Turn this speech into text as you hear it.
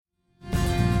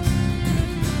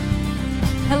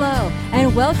Hello,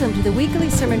 and welcome to the weekly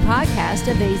sermon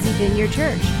podcast of AZ Vineyard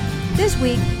Church. This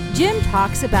week, Jim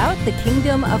talks about the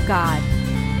kingdom of God.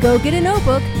 Go get a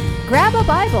notebook, grab a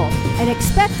Bible, and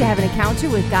expect to have an encounter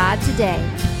with God today.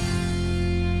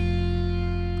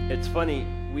 It's funny,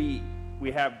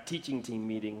 we have teaching team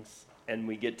meetings, and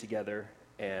we get together,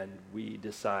 and we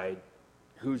decide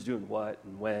who's doing what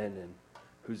and when and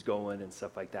who's going and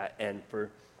stuff like that. And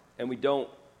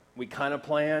we kind of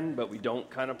plan, but we don't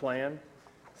kind of plan.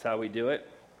 That's how we do it.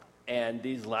 And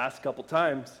these last couple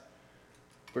times,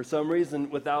 for some reason,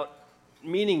 without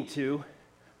meaning to,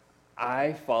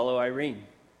 I follow Irene.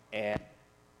 And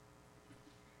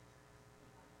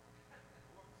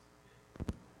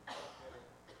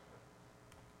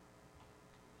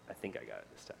I think I got it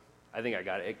this time. I think I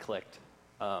got it. It clicked.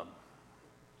 And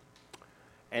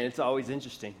it's always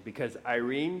interesting because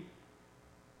Irene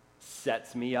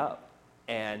sets me up.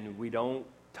 And we don't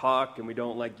talk and we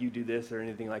don't like you do this or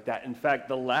anything like that. In fact,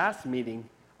 the last meeting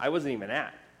I wasn't even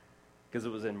at because it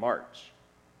was in March.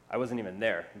 I wasn't even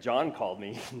there. John called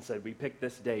me and said, we picked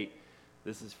this date.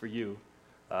 This is for you.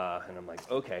 And I'm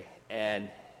like, okay. And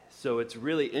so it's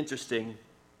really interesting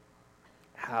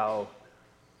how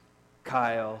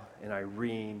Kyle and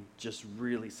Irene just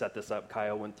really set this up.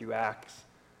 Kyle went through Acts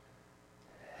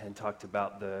and talked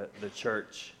about the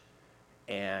church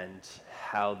and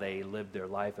how they lived their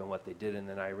life and what they did. And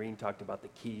then Irene talked about the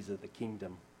keys of the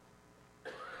kingdom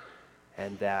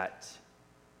and that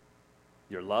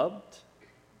you're loved,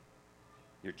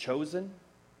 you're chosen,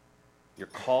 you're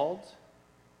called,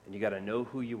 and you got to know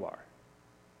who you are.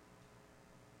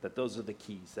 That those are the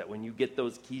keys, that when you get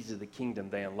those keys of the kingdom,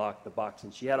 they unlock the box.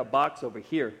 And she had a box over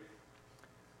here.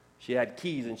 She had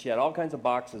keys, and she had all kinds of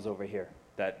boxes over here.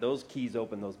 That those keys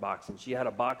open those boxes. And she had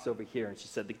a box over here, and she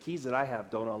said, the keys that I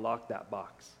have don't unlock that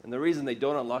box. And the reason they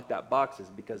don't unlock that box is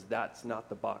because that's not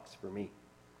the box for me.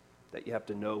 That you have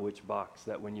to know which box.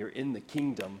 That when you're in the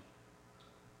kingdom,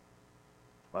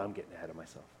 well, I'm getting ahead of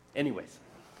myself. Anyways,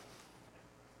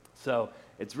 so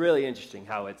it's really interesting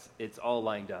how it's all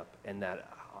lined up, and that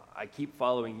I keep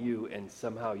following you, and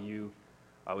somehow you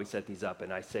always set these up,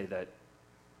 and I say that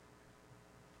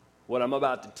what I'm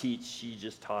about to teach, she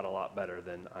just taught a lot better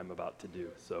than I'm about to do.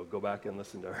 So go back and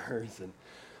listen to hers. And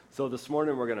so this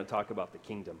morning we're going to talk about the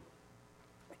kingdom.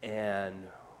 And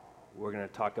we're going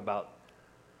to talk about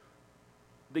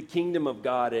the kingdom of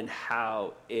God and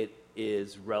how it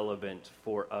is relevant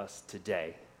for us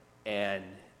today. And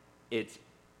it's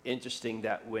interesting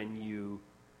that when you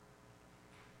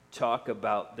talk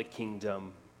about the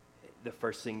kingdom, the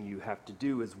first thing you have to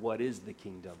do is, what is the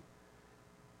kingdom?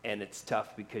 And it's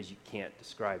tough because you can't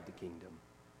describe the kingdom.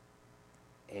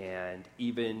 And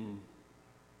even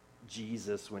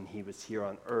Jesus, when he was here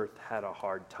on earth, had a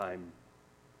hard time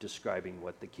describing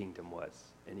what the kingdom was.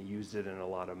 And he used it in a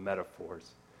lot of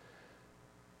metaphors.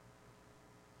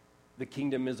 The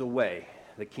kingdom is a way.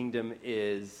 The kingdom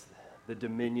is the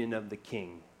dominion of the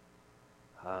king.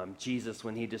 Jesus,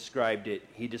 when he described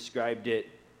it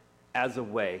as a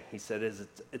way. He said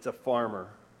it's a farmer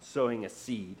sowing a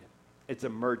seed. It's a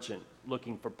merchant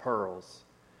looking for pearls.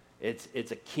 It's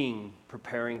a king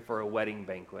preparing for a wedding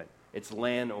banquet. It's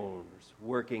landowners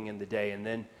working in the day. And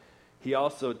then he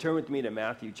also, turn with me to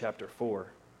Matthew chapter 4.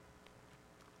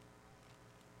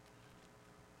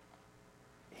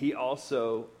 He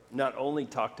also not only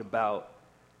talked about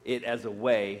it as a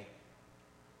way,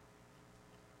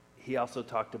 he also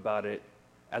talked about it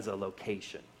as a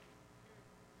location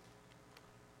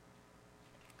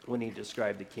when he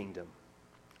described the kingdom.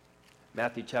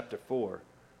 Matthew chapter 4,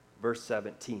 verse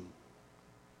 17.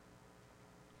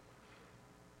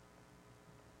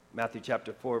 Matthew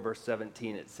chapter 4, verse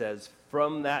 17, it says,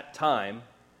 from that time,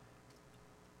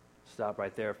 stop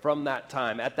right there, from that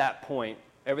time, at that point,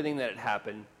 everything that had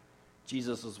happened,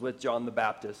 Jesus was with John the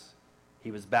Baptist.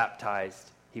 He was baptized.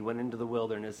 He went into the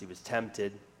wilderness. He was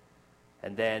tempted.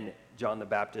 And then John the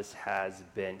Baptist has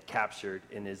been captured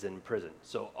and is in prison.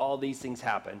 So all these things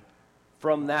happen.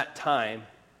 From that time,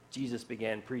 Jesus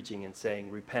began preaching and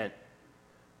saying, repent,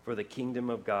 for the kingdom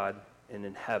of God and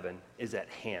in heaven is at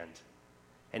hand.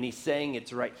 And he's saying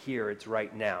it's right here, it's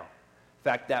right now. In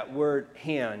fact, that word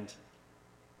hand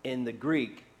in the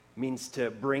Greek means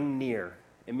to bring near.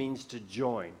 It means to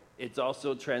join. It's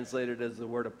also translated as the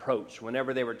word approach.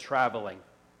 Whenever they were traveling,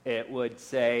 it would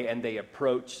say, and they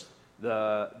approached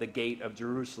the gate of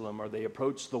Jerusalem, or they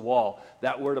approached the wall.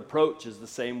 That word approach is the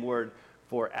same word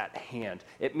for at hand.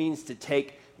 It means to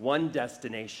take one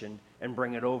destination and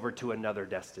bring it over to another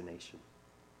destination.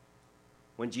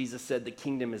 When Jesus said the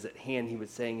kingdom is at hand, he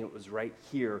was saying it was right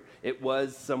here. It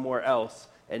was somewhere else,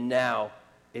 and now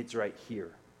it's right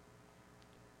here.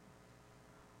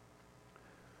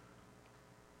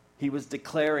 He was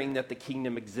declaring that the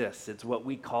kingdom exists. It's what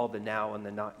we call the now and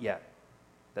the not yet,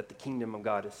 that the kingdom of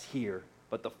God is here,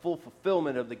 but the full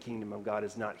fulfillment of the kingdom of God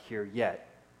is not here yet.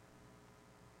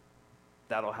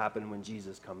 That'll happen when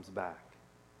Jesus comes back.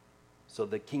 So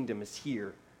the kingdom is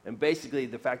here. And basically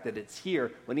the fact that it's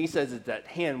here, when he says it's at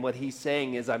hand, what he's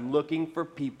saying is I'm looking for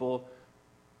people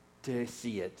to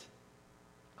see it.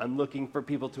 I'm looking for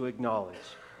people to acknowledge.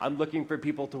 I'm looking for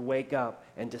people to wake up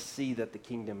and to see that the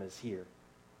kingdom is here.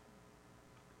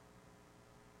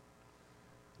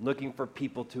 I'm looking for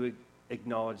people to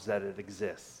acknowledge that it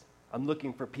exists. I'm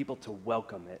looking for people to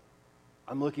welcome it.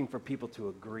 I'm looking for people to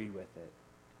agree with it.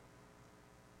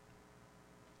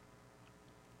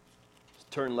 Just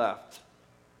turn left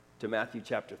to Matthew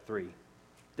chapter 3.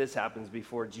 This happens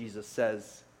before Jesus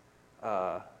says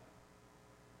that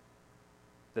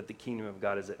the kingdom of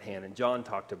God is at hand. And John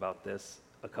talked about this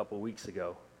a couple weeks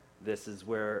ago. This is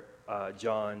where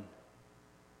John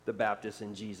the Baptist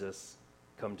and Jesus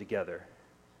come together.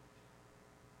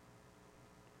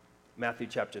 Matthew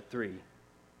chapter 3,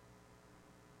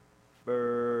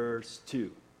 verse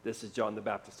 2. This is John the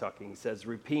Baptist talking. He says,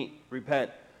 repent,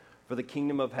 for the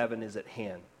kingdom of heaven is at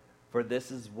hand. For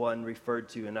this is one referred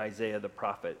to in Isaiah the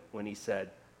prophet when he said,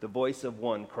 the voice of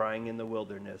one crying in the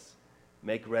wilderness,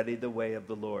 make ready the way of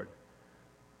the Lord.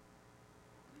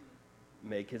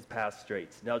 Make his path straight.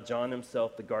 Now John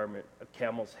himself, the garment of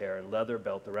camel's hair and leather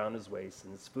belt around his waist,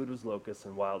 and his food was locusts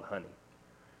and wild honey.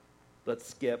 Let's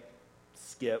skip.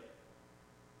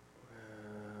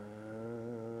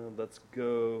 Let's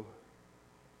go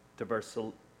to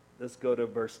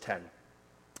verse 10.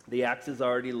 The axe is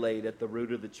already laid at the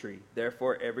root of the tree.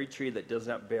 Therefore, every tree that does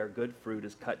not bear good fruit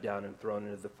is cut down and thrown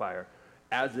into the fire.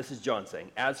 This is John saying,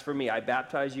 as for me, I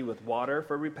baptize you with water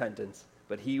for repentance,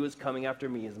 but he who is coming after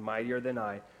me is mightier than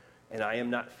I, and I am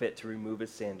not fit to remove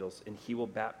his sandals, and he will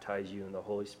baptize you in the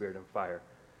Holy Spirit and fire.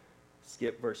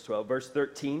 Skip verse 12. Verse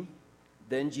 13,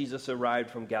 then Jesus arrived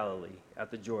from Galilee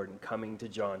at the Jordan, coming to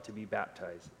John to be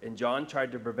baptized. And John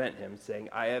tried to prevent him, saying,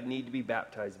 I have need to be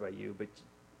baptized by you, but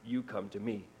you come to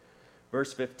me.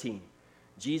 Verse 15,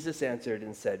 Jesus answered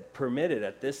and said, permit it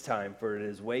at this time, for it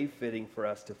is way fitting for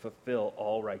us to fulfill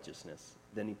all righteousness.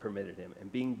 Then he permitted him.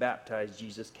 And being baptized,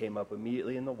 Jesus came up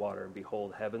immediately in the water, and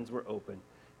behold, heavens were open,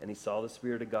 and he saw the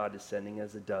Spirit of God descending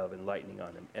as a dove and lighting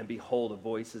on him. And behold, a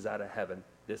voice is out of heaven,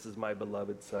 this is my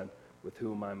beloved Son, with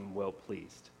whom I'm well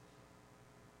pleased.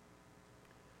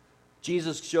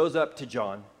 Jesus shows up to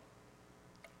John,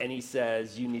 and he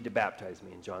says, you need to baptize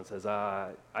me. And John says,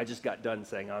 I just got done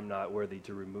saying I'm not worthy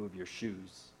to remove your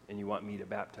shoes, and you want me to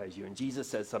baptize you. And Jesus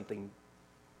says something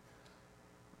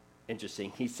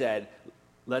interesting. He said,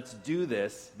 let's do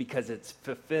this because it's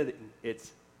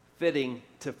fitting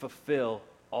to fulfill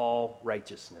all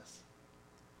righteousness.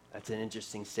 That's an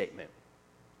interesting statement.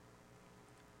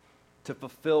 To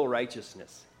fulfill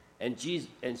righteousness. And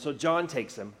so John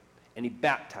takes him and he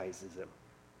baptizes him.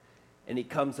 And he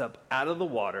comes up out of the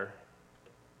water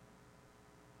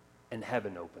and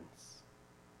heaven opens.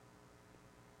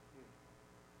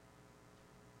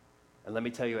 And let me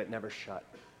tell you, it never shut.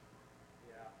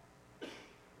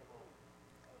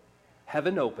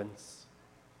 Heaven opens.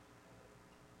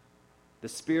 The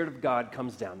Spirit of God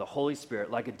comes down. The Holy Spirit,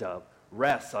 like a dove,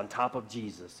 rests on top of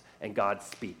Jesus, and God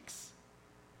speaks.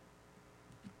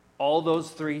 All those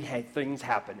three things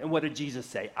happen. And what did Jesus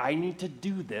say? I need to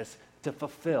do this to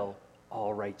fulfill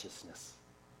all righteousness.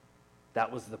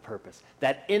 That was the purpose.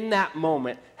 That in that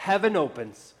moment, heaven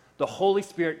opens, the Holy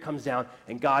Spirit comes down,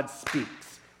 and God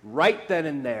speaks. Right then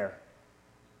and there,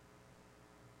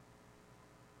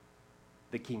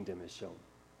 the kingdom is shown.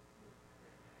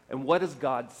 And what does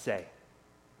God say?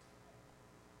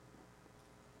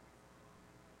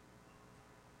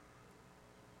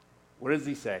 What does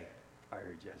he say? I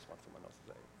heard you. I just want someone else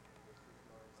to say it.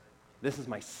 This is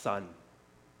my son.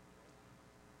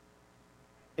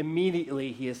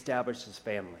 Immediately, he establishes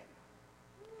family.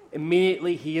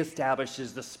 Immediately, he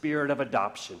establishes the spirit of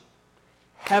adoption.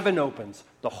 Heaven opens,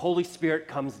 the Holy Spirit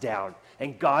comes down,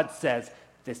 and God says,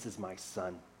 this is my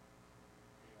son.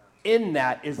 In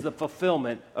that is the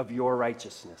fulfillment of your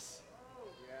righteousness.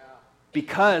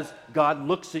 Because God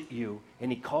looks at you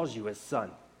and he calls you his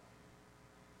son.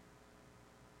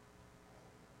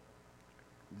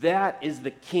 That is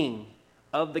the king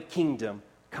of the kingdom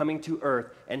coming to earth,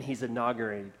 and he's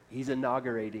inaugurating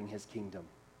his kingdom.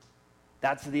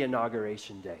 That's the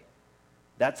inauguration day.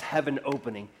 That's heaven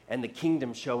opening and the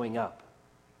kingdom showing up.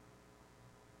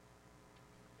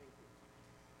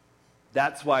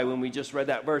 That's why when we just read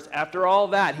that verse, after all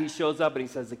that, he shows up and he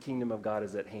says the kingdom of God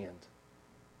is at hand.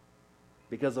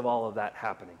 Because of all of that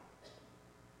happening.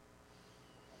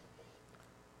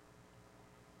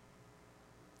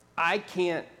 I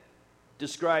can't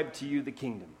describe to you the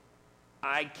kingdom.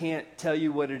 I can't tell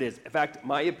you what it is. In fact,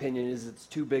 my opinion is it's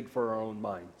too big for our own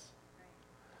minds.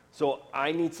 So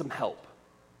I need some help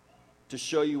to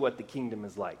show you what the kingdom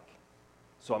is like.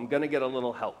 So I'm going to get a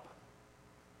little help.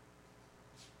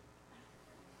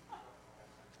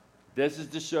 This is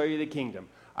to show you the kingdom.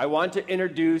 I want to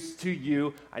introduce to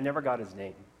you, I never got his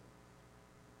name.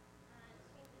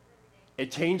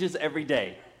 It changes every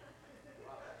day.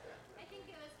 I think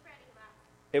it was Freddie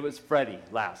last. It was Freddie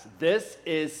last. This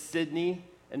is Sydney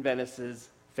and Venice's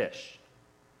fish.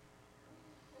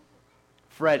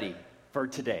 Freddie for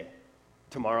today.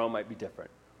 Tomorrow might be different.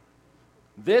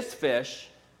 This fish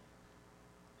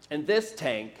and this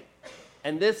tank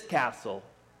and this castle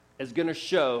is going to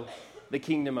show the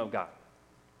kingdom of God.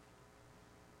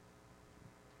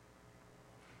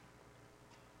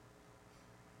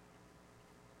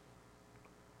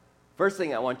 First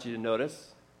thing I want you to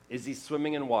notice is he's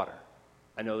swimming in water.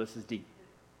 I know this is deep.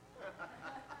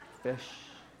 Fish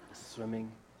is swimming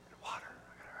in water.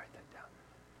 I gotta write that down.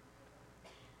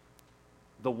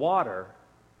 The water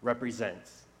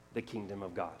represents the kingdom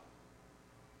of God.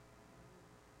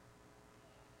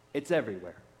 It's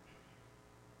everywhere.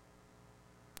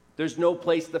 There's no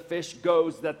place the fish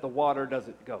goes that the water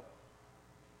doesn't go.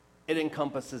 It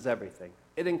encompasses everything.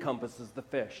 It encompasses the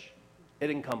fish.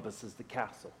 It encompasses the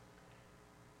castle.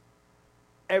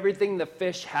 Everything the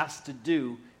fish has to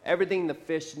do, everything the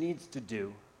fish needs to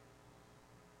do,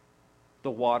 the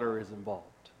water is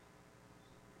involved.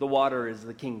 The water is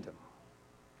the kingdom.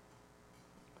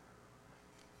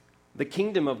 The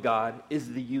kingdom of God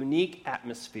is the unique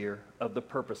atmosphere of the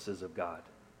purposes of God.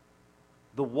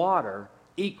 The water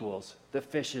equals the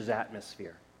fish's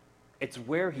atmosphere. It's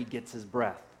where he gets his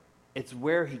breath. It's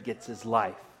where he gets his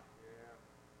life.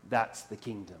 That's the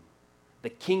kingdom. The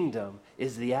kingdom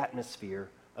is the atmosphere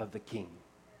of the king.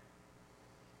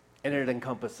 And it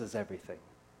encompasses everything.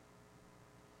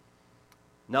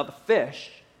 Now the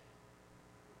fish,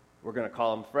 we're going to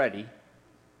call him Freddie.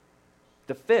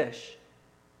 The fish,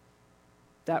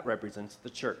 that represents the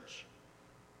church.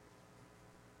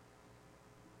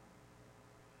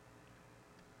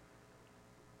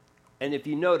 And if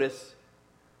you notice,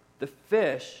 the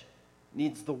fish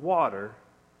needs the water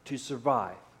to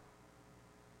survive.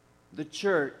 The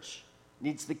church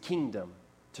needs the kingdom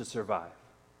to survive.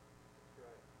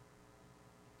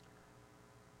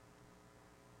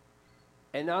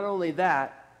 And not only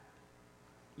that,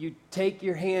 you take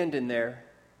your hand in there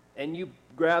and you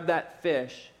grab that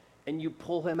fish and you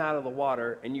pull him out of the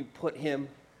water and you put him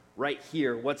right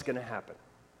here. What's going to happen?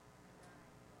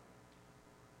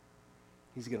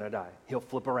 He's going to die. He'll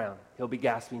flip around. He'll be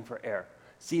gasping for air.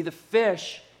 See, the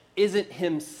fish isn't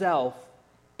himself,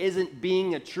 isn't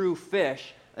being a true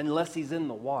fish unless he's in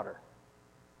the water.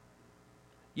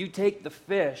 You take the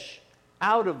fish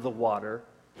out of the water,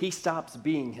 he stops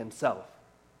being himself.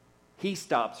 He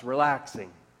stops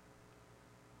relaxing.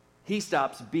 He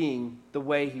stops being the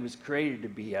way he was created to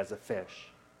be as a fish.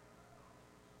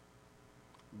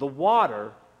 The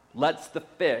water lets the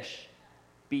fish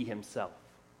be himself.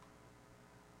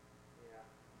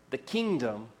 The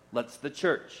kingdom lets the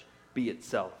church be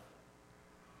itself.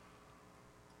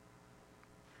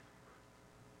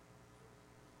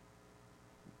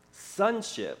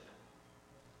 Sonship,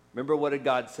 remember what did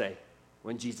God say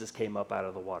when Jesus came up out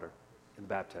of the water and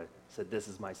baptized? He said, "This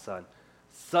is my son."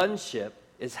 Sonship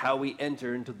is how we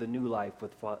enter into the new life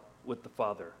with the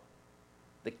Father.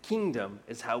 The kingdom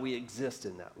is how we exist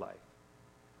in that life.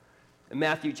 In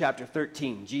Matthew chapter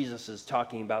 13, Jesus is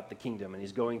talking about the kingdom, and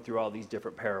he's going through all these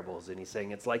different parables, and he's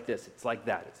saying, it's like this, it's like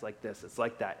that, it's like this, it's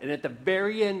like that. And at the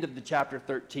very end of the chapter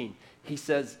 13, he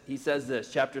says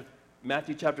this,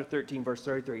 Matthew chapter 13, verse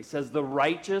 33, he says, "The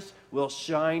righteous will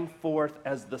shine forth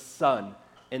as the sun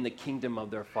in the kingdom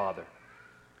of their Father."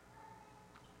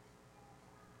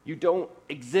 You don't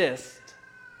exist,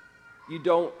 you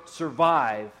don't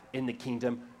survive in the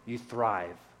kingdom, you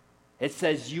thrive. It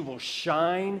says you will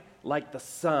shine like the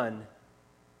sun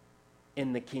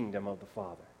in the kingdom of the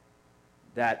Father.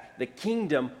 That the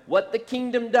kingdom, what the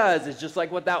kingdom does is just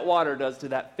like what that water does to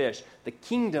that fish. The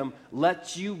kingdom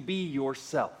lets you be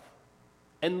yourself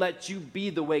and lets you be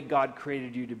the way God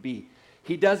created you to be.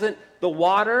 The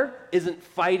water isn't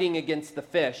fighting against the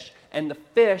fish, and the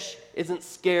fish isn't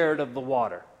scared of the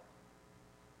water.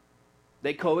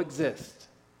 They coexist.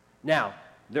 Now,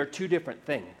 they're two different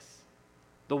things.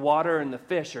 The water and the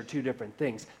fish are two different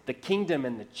things. The kingdom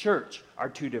and the church are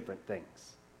two different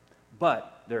things.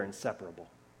 But they're inseparable.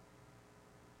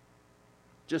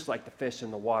 Just like the fish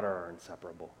and the water are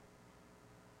inseparable.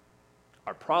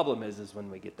 Our problem is when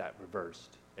we get that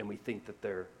reversed and we think that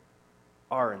they're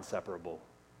are inseparable,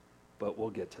 but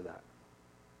we'll get to that.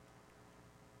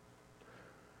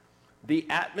 The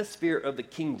atmosphere of the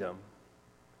kingdom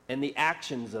and the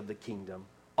actions of the kingdom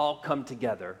all come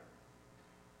together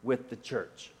with the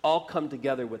church, all come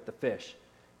together with the fish.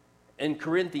 In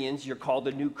Corinthians, you're called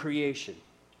a new creation,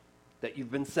 that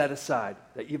you've been set aside,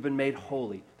 that you've been made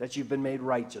holy, that you've been made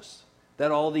righteous,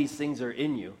 that all these things are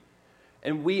in you.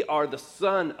 And we are the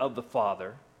son of the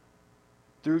Father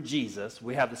through Jesus.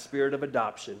 We have the spirit of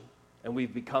adoption, and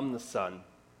we've become the son.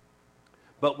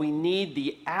 But we need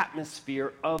the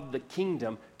atmosphere of the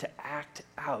kingdom to act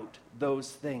out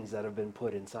those things that have been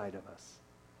put inside of us.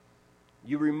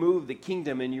 You remove the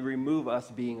kingdom and you remove us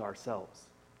being ourselves.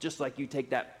 Just like you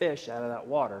take that fish out of that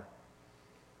water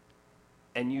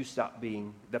and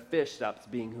the fish stops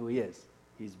being who he is.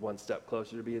 He's one step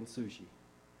closer to being sushi.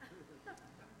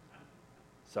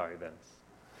 Sorry, Vince.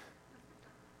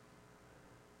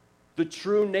 The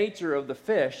true nature of the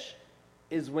fish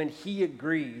is when he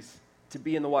agrees to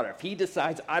be in the water. If he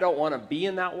decides, I don't want to be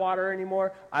in that water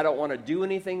anymore, I don't want to do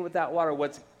anything with that water,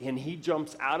 and he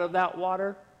jumps out of that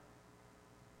water,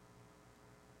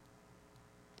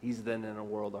 he's then in a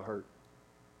world of hurt.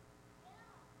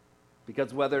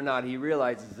 Because whether or not he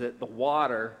realizes that the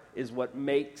water is what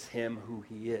makes him who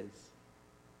he is.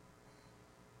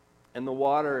 And the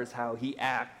water is how he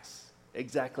acts,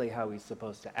 exactly how he's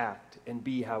supposed to act and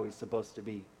be how he's supposed to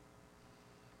be.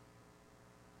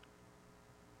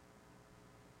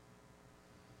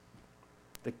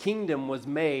 The kingdom was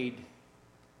made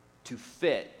to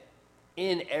fit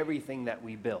in everything that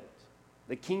we built.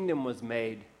 The kingdom was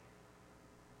made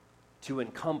to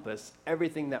encompass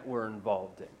everything that we're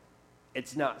involved in.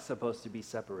 It's not supposed to be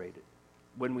separated.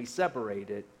 When we separate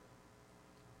it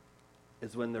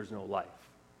is when there's no life.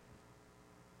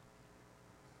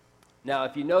 Now,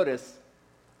 if you notice,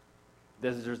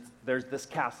 there's this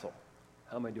castle.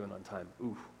 How am I doing on time?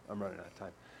 Ooh, I'm running out of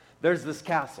time. There's this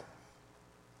castle.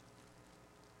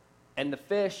 And the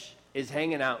fish is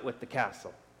hanging out with the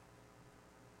castle.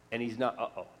 And he's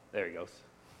not, there he goes.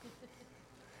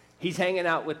 He's hanging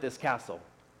out with this castle.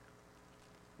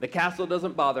 The castle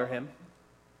doesn't bother him.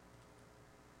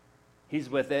 He's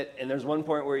with it, and there's one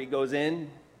point where he goes in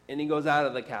and he goes out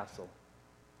of the castle.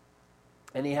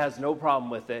 And he has no problem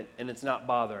with it, and it's not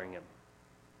bothering him.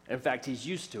 In fact, he's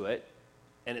used to it,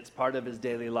 and it's part of his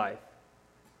daily life.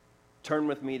 Turn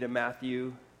with me to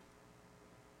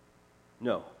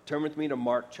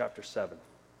Mark chapter 7.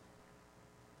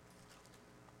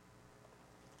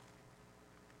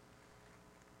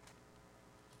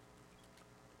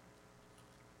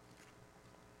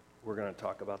 We're going to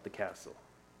talk about the castle.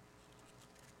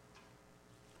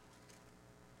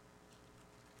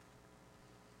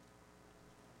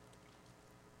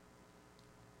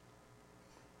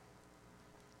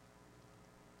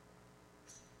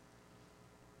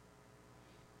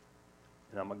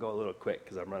 And I'm going to go a little quick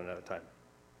because I'm running out of time.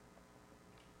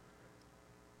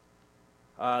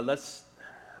 I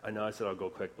know I said I'll go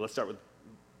quick, but let's start with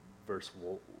verse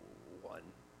 1.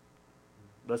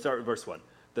 Let's start with verse 1.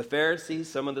 The Pharisees,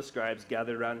 some of the scribes,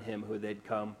 gathered around him who they'd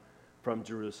come from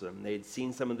Jerusalem. They had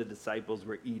seen some of the disciples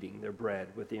were eating their bread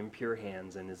with impure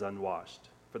hands and is unwashed.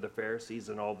 For the Pharisees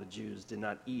and all the Jews did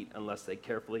not eat unless they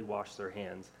carefully washed their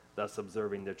hands, thus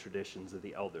observing the traditions of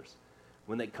the elders.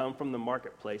 When they come from the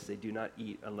marketplace, they do not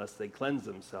eat unless they cleanse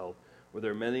themselves, where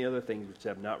there are many other things which they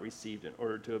have not received in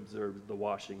order to observe the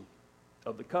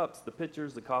of the cups, the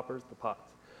pitchers, the coppers, the pots.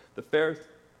 The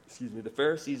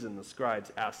Pharisees and the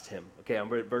scribes asked him. Okay,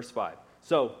 I'm at verse 5.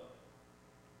 So,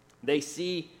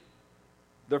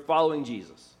 they're following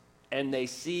Jesus, and they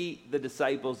see the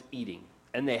disciples eating,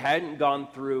 and they hadn't gone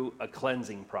through a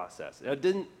cleansing process.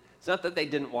 It's not that they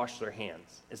didn't wash their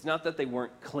hands. It's not that they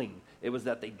weren't clean. It was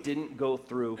that they didn't go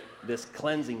through this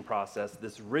cleansing process,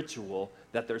 this ritual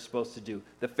that they're supposed to do.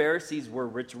 The Pharisees were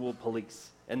ritual police,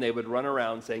 and they would run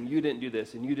around saying, you didn't do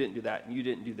this, and you didn't do that, and you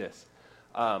didn't do this.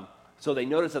 So they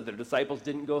noticed that their disciples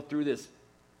didn't go through this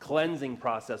cleansing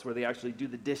process where they actually do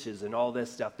the dishes and all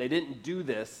this stuff. They didn't do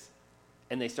this,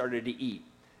 and they started to eat.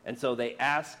 And so they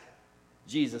asked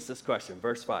Jesus this question,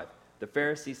 verse 5. The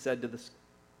Pharisees said to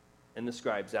and the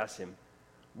scribes asked him,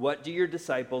 what do your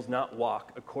disciples not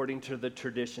walk according to the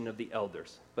tradition of the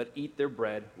elders, but eat their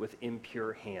bread with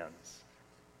impure hands?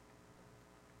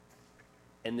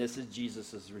 And this is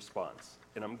Jesus' response.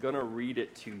 And I'm going to read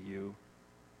it to you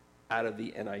out of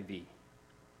the NIV,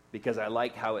 because I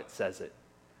like how it says it.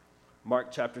 Mark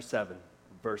chapter 7,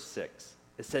 verse 6.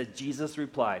 It says, Jesus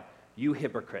replied, you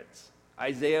hypocrites,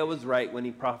 Isaiah was right when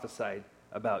he prophesied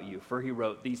about you, for he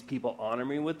wrote, these people honor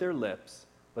me with their lips,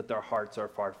 but their hearts are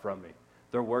far from me.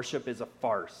 Their worship is a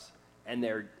farce, and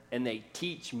they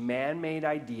teach man-made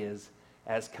ideas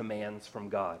as commands from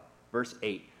God. Verse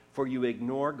 8, for you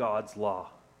ignore God's law,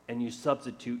 and you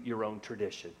substitute your own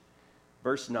tradition.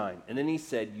 Verse 9, and then he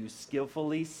said, you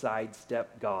skillfully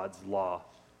sidestep God's law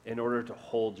in order to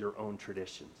hold your own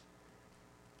traditions.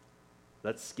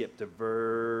 Let's skip to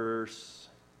verse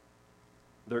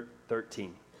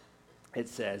 13. It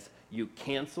says, you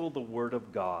cancel the word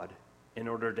of God in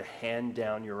order to hand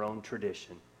down your own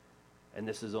tradition. And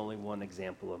this is only one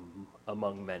example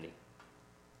among many.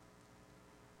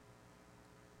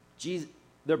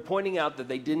 They're pointing out that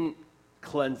they didn't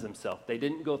cleanse themselves. They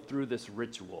didn't go through this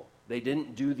ritual. They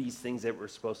didn't do these things that we're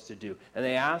supposed to do. And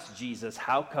they asked Jesus,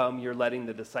 how come you're letting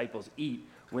the disciples eat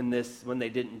when they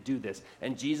didn't do this?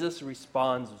 And Jesus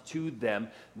responds to them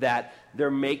that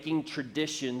they're making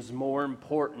traditions more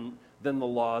important than the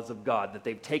laws of God, that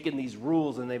they've taken these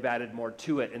rules and they've added more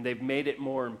to it, and they've made it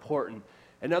more important.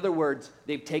 In other words,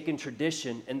 they've taken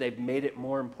tradition and they've made it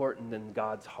more important than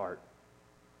God's heart.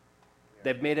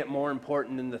 They've made it more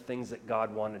important than the things that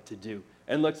God wanted to do.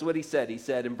 And look what he said. He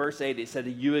said in verse 8, he said,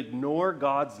 you ignore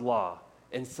God's law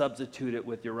and substitute it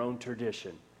with your own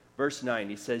tradition. Verse 9,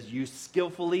 he says, you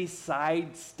skillfully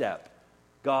sidestep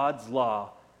God's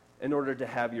law in order to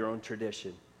have your own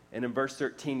tradition. And in verse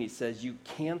 13, he says, you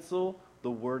cancel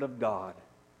the word of God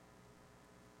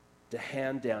to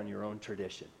hand down your own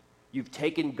tradition. You've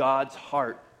taken God's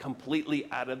heart completely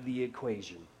out of the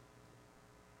equation,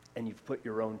 and you've put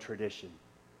your own tradition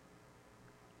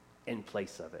in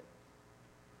place of it.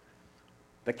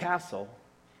 The castle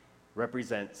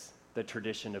represents the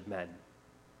tradition of men.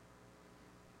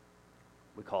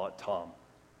 We call it Tom,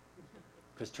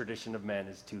 because tradition of men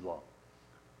is too long.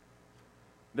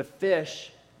 The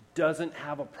fish doesn't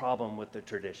have a problem with the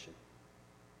tradition.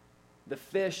 The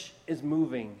fish is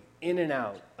moving in and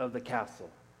out of the castle.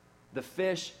 The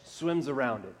fish swims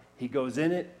around it. He goes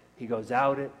in it, he goes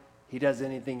out it, he does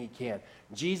anything he can.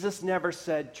 Jesus never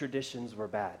said traditions were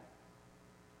bad.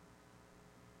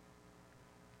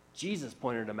 Jesus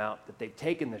pointed them out that they've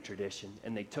taken the tradition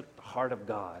and they took the heart of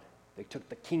God, they took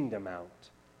the kingdom out,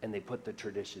 and they put the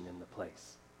tradition in the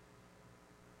place.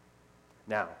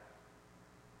 Now,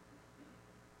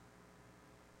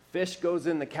 fish goes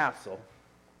in the castle.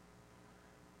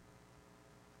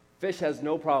 Fish has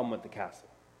no problem with the castle.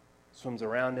 Swims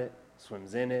around it,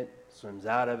 swims in it, swims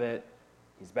out of it.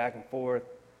 He's back and forth.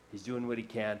 He's doing what he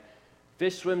can.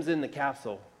 Fish swims in the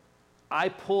castle. I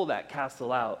pull that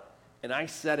castle out and I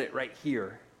set it right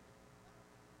here.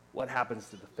 What happens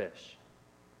to the fish?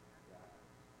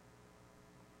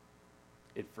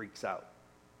 It freaks out.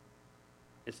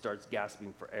 It starts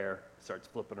gasping for air, starts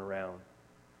flipping around.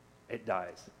 It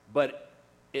dies. But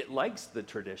it likes the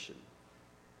tradition.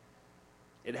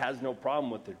 It has no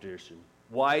problem with the tradition.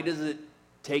 Why does it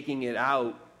taking it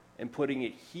out and putting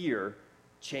it here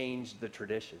change the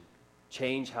tradition?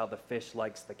 Change how the fish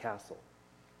likes the castle?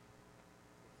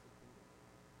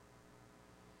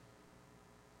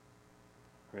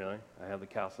 Really? I have the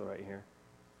castle right here.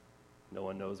 No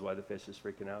one knows why the fish is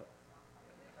freaking out.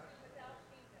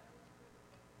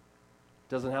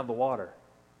 Doesn't have the water.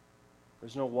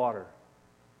 There's no water.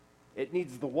 It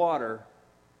needs the water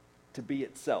to be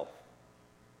itself.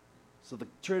 So the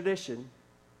tradition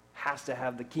has to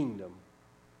have the kingdom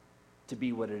to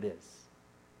be what it is.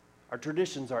 Our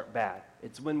traditions aren't bad.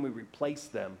 It's when we replace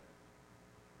them.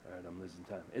 All right, I'm losing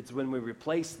time. It's when we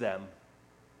replace them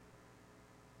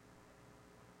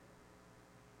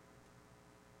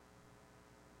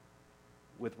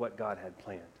with what God had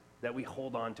planned, that we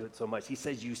hold on to it so much. He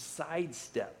says you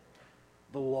sidestep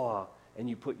the law and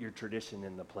you put your tradition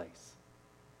in the place.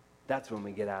 That's when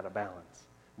we get out of balance.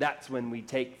 That's when we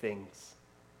take things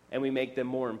and we make them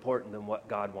more important than what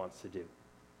God wants to do.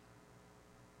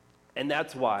 And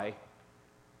that's why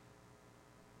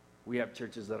we have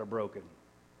churches that are broken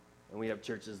and we have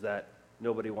churches that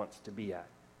nobody wants to be at,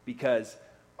 because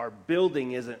our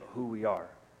building isn't who we are.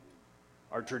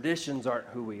 Our traditions aren't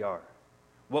who we are.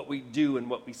 What we do and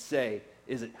what we say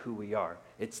isn't who we are.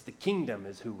 It's the kingdom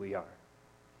is who we are.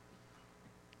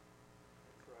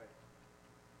 That's right.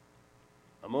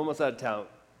 I'm almost out of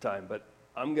time, but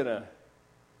I'm gonna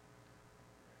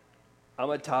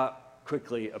talk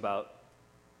quickly about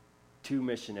two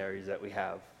missionaries that we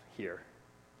have here.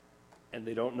 And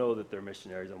they don't know that they're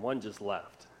missionaries, and one just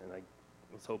left, and I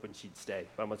was hoping she'd stay,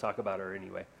 but I'm going to talk about her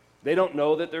anyway. They don't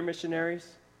know that they're missionaries,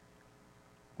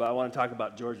 but I want to talk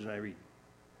about George and Irene.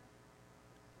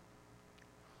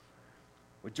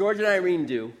 What George and Irene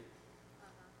do,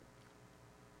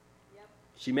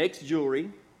 she makes jewelry,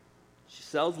 she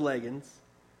sells leggings.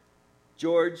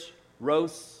 George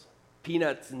roasts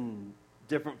peanuts and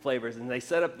different flavors, and they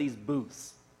set up these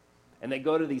booths. And they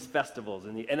go to these festivals.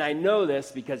 And I know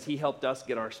this because he helped us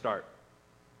get our start.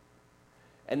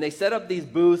 And they set up these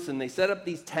booths, and they set up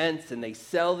these tents, and they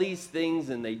sell these things,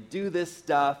 and they do this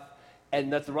stuff.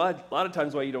 And that's a lot of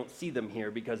times why you don't see them here,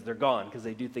 because they're gone, because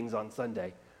they do things on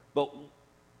Sunday. But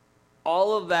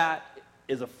all of that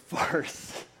is a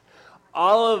farce.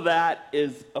 All of that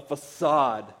is a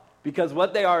facade, because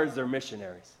what they are is they're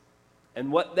missionaries.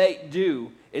 And what they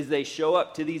do is they show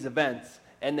up to these events,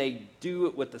 and they do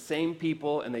it with the same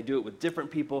people, and they do it with different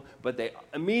people, but they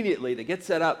get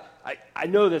set up. I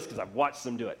know this because I've watched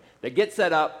them do it. They get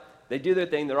set up, they do their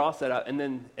thing, they're all set up, and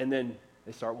then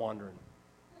they start wandering.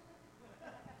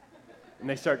 And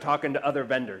they start talking to other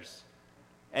vendors.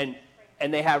 And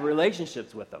they have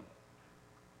relationships with them.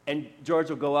 And George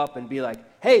will go up and be like,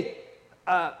 hey,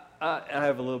 and I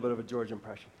have a little bit of a George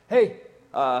impression. Hey,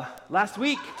 last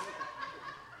week,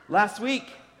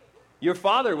 your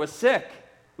father was sick.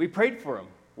 We prayed for him.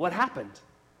 What happened?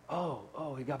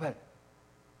 Oh, he got better.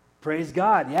 Praise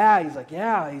God. Yeah, he's like,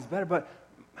 yeah, he's better, but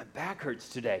my back hurts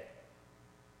today.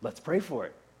 Let's pray for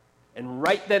it. And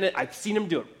right then, I've seen him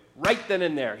do it. Right then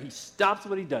and there, he stops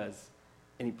what he does,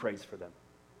 and he prays for them.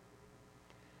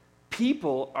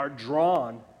 People are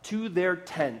drawn to their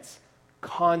tents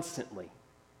constantly.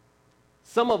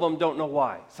 Some of them don't know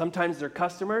why. Sometimes they're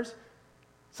customers.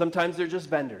 Sometimes they're just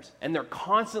vendors. And they're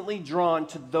constantly drawn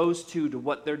to those two, to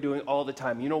what they're doing all the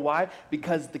time. You know why?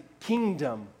 Because the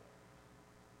kingdom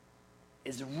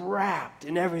is wrapped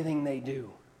in everything they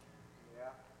do. Yeah.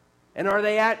 And are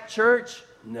they at church?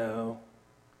 No.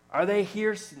 Are they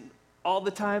here all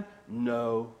the time?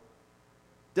 No.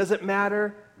 Does it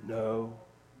matter? No.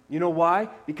 You know why?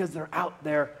 Because they're out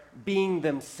there being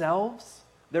themselves.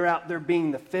 They're out there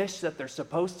being the fish that they're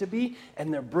supposed to be,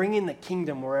 and they're bringing the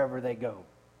kingdom wherever they go.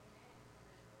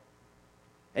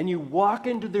 And you walk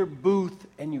into their booth,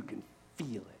 and you can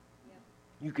feel it.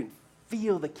 You can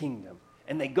feel the kingdom.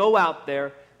 And they go out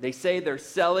there, they say they're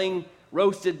selling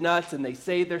roasted nuts, and they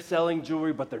say they're selling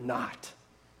jewelry, but they're not.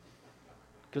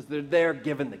 Because they're there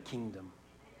giving the kingdom.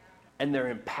 And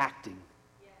they're impacting.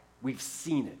 We've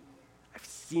seen it. I've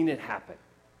seen it happen.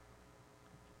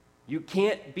 You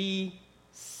can't be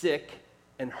sick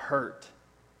and hurt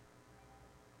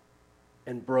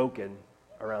and broken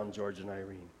around George and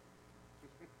Irene,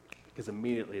 because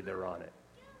immediately they're on it.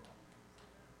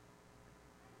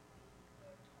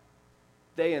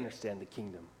 They understand the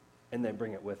kingdom, and they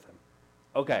bring it with them.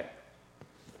 Okay,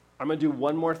 I'm going to do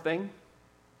one more thing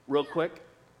real quick,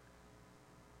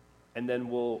 and then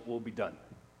we'll be done.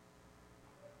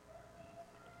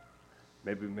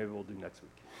 Maybe we'll do next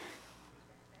week.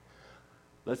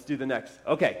 Let's do the next.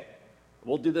 Okay,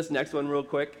 we'll do this next one real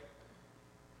quick.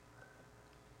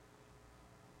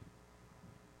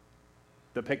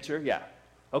 The picture? Yeah.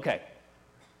 Okay.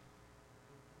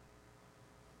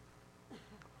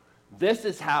 This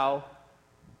is how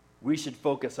we should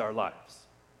focus our lives.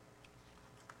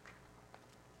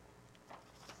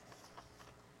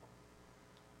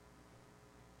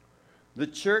 The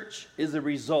church is a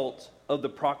result of the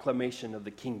proclamation of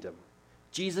the kingdom.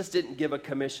 Jesus didn't give a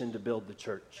commission to build the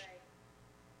church.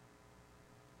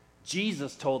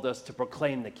 Jesus told us to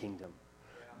proclaim the kingdom.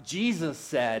 Jesus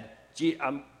said,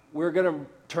 we're going to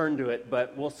turn to it,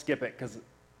 but we'll skip it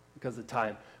because of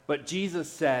time. But Jesus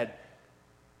said,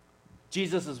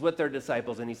 Jesus is with their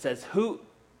disciples, and he says, who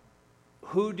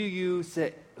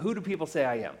do people say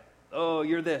I am? Oh,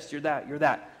 you're this, you're that, you're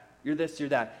that. You're this, you're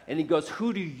that. And he goes,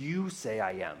 who do you say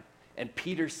I am? And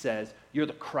Peter says, you're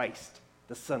the Christ,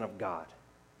 the Son of God.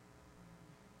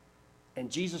 And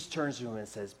Jesus turns to him and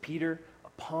says, Peter,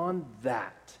 upon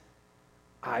that,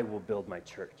 I will build my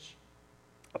church.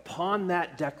 Upon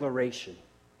that declaration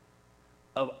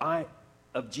of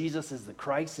Jesus as the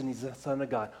Christ and he's the Son of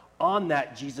God, on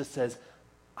that, Jesus says,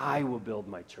 I will build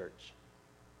my church.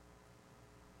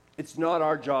 It's not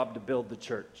our job to build the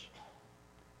church.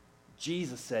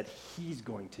 Jesus said he's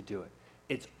going to do it.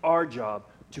 It's our job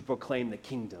to proclaim the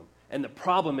kingdom. And the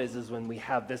problem is when we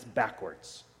have this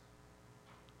backwards.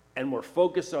 And we're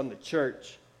focused on the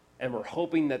church, and we're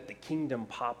hoping that the kingdom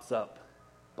pops up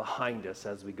behind us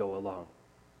as we go along.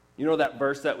 You know that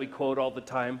verse that we quote all the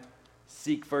time?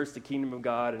 Seek first the kingdom of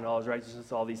God and all his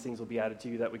righteousness, all these things will be added to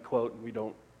you, that we quote and we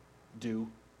don't do.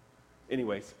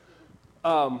 Anyways,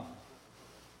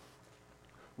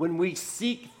 when we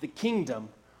seek the kingdom,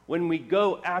 when we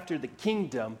go after the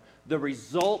kingdom, the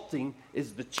resulting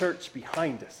is the church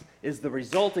behind us, is the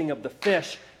resulting of the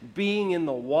fish being in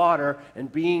the water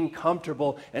and being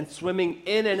comfortable and swimming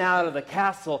in and out of the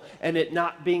castle, and it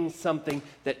not being something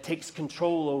that takes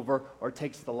control over or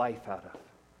takes the life out of.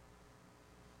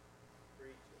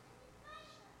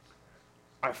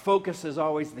 Our focus is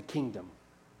always the kingdom.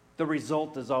 The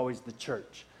result is always the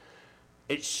church.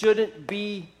 It shouldn't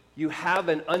be you have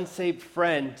an unsaved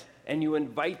friend and you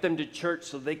invite them to church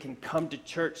so they can come to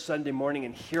church Sunday morning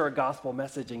and hear a gospel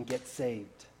message and get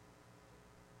saved.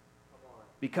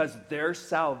 Because their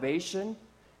salvation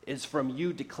is from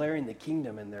you declaring the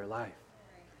kingdom in their life.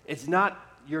 It's not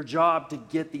your job to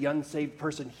get the unsaved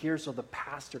person here so the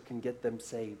pastor can get them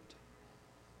saved.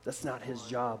 That's not his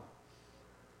job.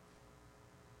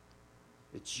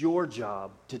 It's your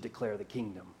job to declare the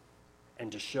kingdom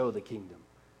and to show the kingdom.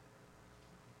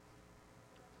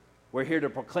 We're here to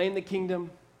proclaim the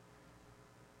kingdom,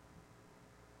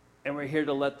 and we're here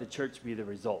to let the church be the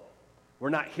result. We're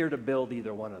not here to build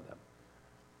either one of them.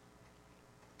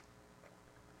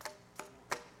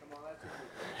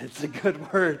 It's a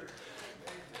good word.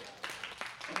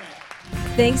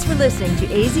 Thanks for listening to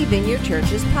AZ Vineyard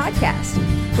Church's podcast.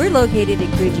 We're located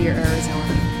in Goodyear,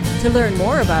 Arizona. To learn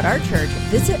more about our church,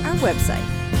 visit our website,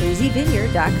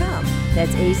 azvineyard.com.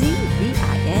 That's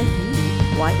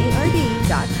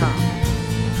azvineyard.com.